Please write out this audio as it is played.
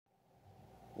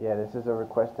Yeah, this is a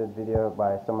requested video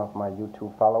by some of my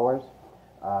YouTube followers.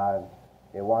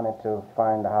 They wanted to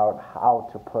find out how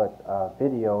to put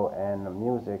video and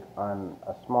music on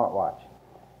a smartwatch.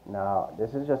 Now,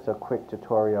 this is just a quick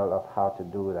tutorial of how to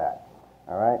do that.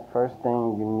 Alright, first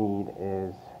thing you need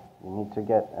is you need to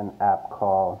get an app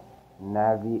called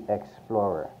Navi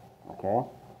Explorer. Okay,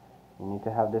 you need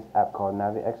to have this app called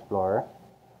Navi Explorer.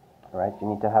 Alright, you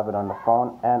need to have it on the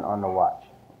phone and on the watch.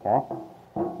 Okay,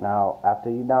 now after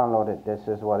you download it, this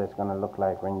is what it's going to look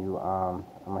like when you I'm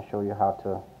going to show you how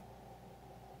to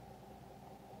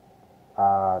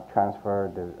transfer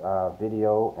the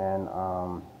video and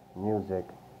music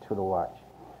to the watch.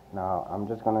 Now I'm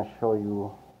just going to show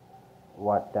you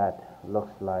what that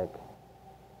looks like.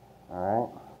 Alright,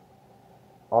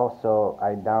 also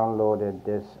I downloaded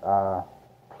this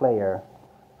player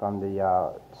from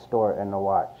the store in the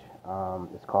watch.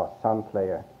 It's called Sun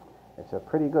Player. It's a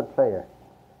pretty good player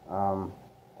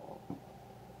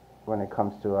when it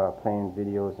comes to playing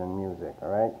videos and music.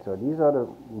 Alright, so these are the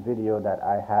video that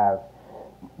I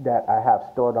have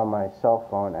stored on my cell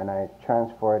phone, and I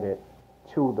transferred it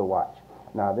to the watch.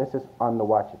 Now this is on the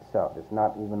watch itself. It's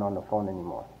not even on the phone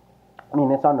anymore. I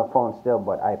mean, it's on the phone still,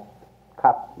 but I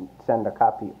send a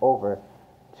copy over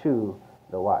to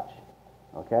the watch.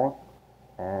 Okay,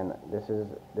 and this is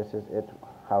it,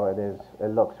 how it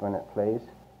looks when it plays.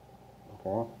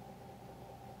 Okay,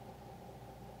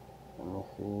 let me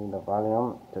see the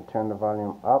volume. To turn the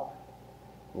volume up,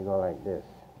 you go like this.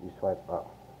 You swipe up.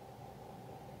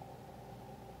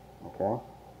 Okay,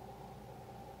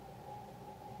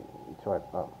 you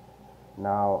swipe up.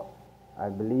 Now I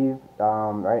believe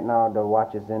right now the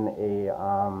watch is in a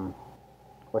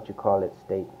what you call it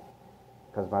state,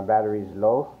 because my battery is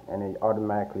low, and it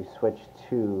automatically switched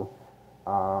to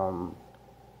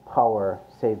power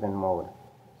saving mode,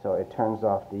 so it turns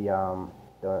off the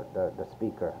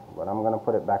speaker. But I'm gonna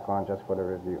put it back on just for the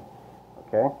review.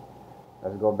 Okay,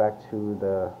 let's go back to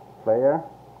the player,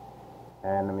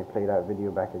 and let me play that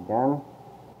video back again.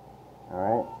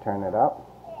 Alright, turn it up.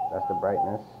 That's the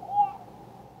brightness.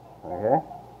 Okay,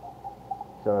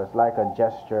 so it's like a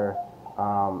gesture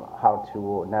how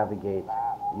to navigate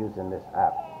using this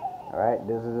app. Alright,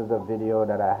 this is the video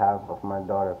that I have of my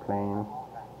daughter playing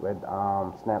with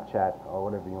Snapchat or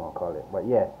whatever you want to call it. But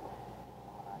yeah,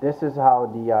 this is how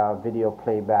the video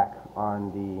playback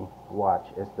on the watch.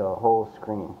 It's the whole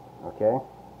screen. Okay,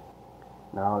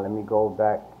 now let me go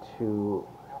back to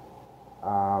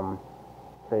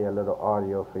play a little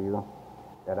audio for you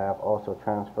that I have also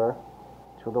transferred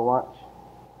to the watch.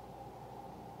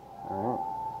 Alright,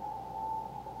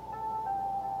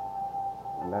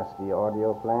 and that's the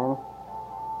audio playing.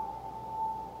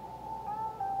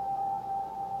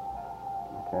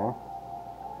 Okay,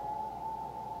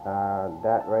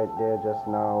 that right there just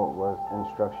now was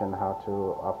instruction how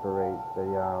to operate the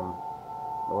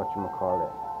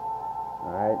whatchamacallit.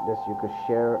 Alright, this you could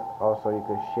share. Also, you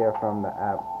could share from the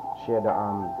app, share the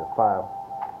file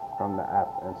from the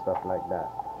app and stuff like that.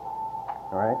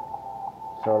 Alright,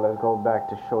 so let's go back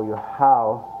to show you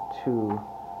how to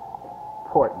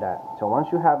port that. So once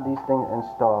you have these things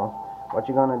installed, what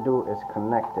you're gonna do is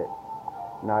connect it.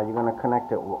 Now you're gonna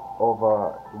connect it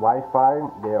over Wi-Fi.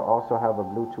 They also have a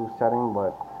Bluetooth setting,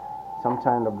 but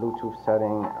sometimes the Bluetooth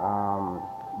setting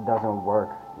doesn't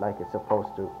work like it's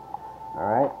supposed to.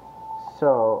 Alright,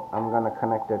 so I'm gonna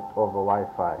connect it over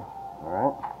Wi-Fi.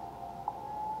 Alright,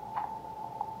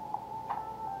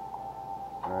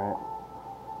 alright,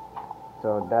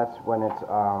 so that's when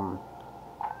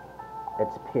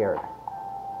it's paired.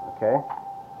 Okay,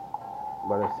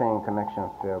 but it's saying connection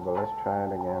failed, but let's try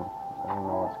it again. I don't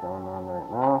know what's going on right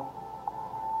now.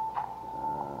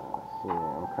 Let's see,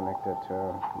 I'm connected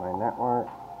to my network.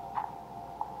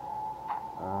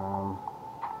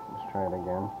 Let's try it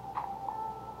again.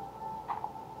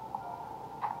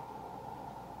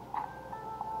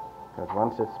 Because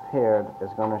once it's paired,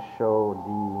 it's going to show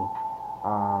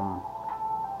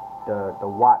the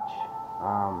watch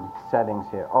settings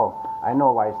here. Oh, I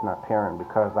know why it's not pairing,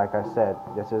 because like I said,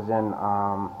 this is in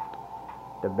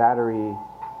the battery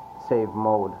save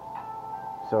mode,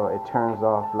 so it turns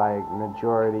off like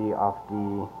majority of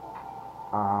the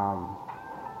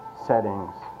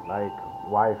settings like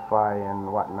Wi-Fi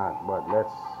and whatnot. But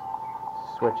let's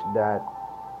switch that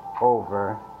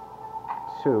over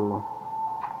to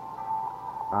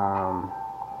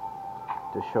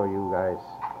show you guys,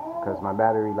 because my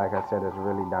battery, like I said, is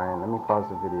really dying. Let me pause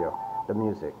the video, the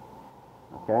music.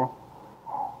 Okay,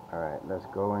 alright, let's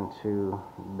go into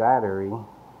battery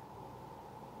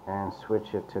and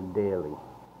switch it to daily.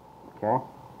 Okay,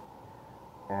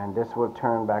 and this will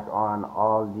turn back on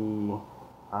all the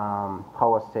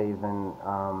power saving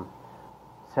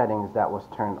settings that was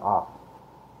turned off.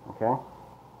 Okay.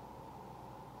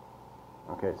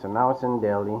 Okay, so now it's in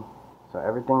daily, so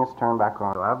everything is turned back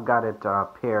on. So I've got it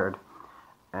paired,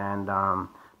 and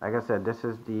like I said, this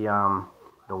is the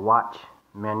watch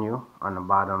menu on the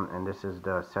bottom, and this is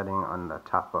the setting on the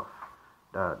top of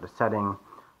the setting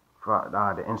for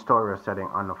the in-store setting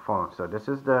on the phone. So this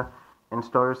is the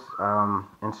in-store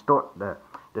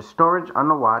the storage on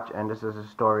the watch, and this is the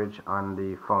storage on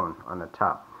the phone on the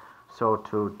top. So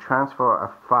to transfer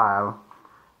a file,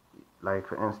 like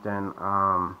for instance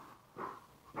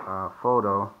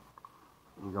photo,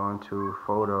 you go into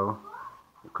photo,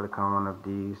 you click on one of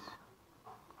these,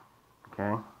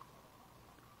 okay,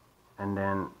 and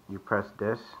then you press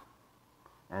this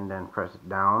and then press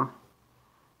down.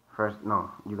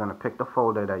 You're gonna pick the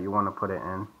folder that you want to put it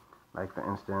in. Like for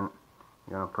instance,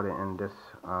 you're gonna put it in this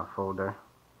folder,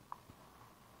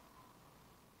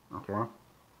 okay,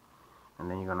 and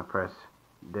then you're gonna press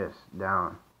this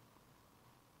down,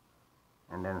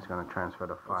 and then it's going to transfer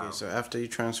the file. Okay, so after you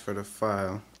transfer the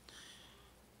file,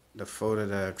 the folder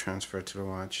that I've transferred to the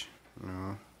watch,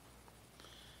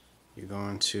 you go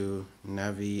into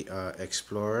Navi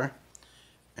Explorer,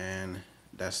 and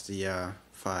that's the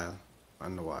file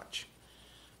on the watch.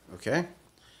 Okay,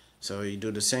 so you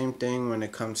do the same thing when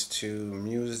it comes to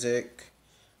music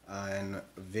and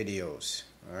videos.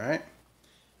 Alright,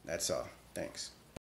 that's all. Thanks.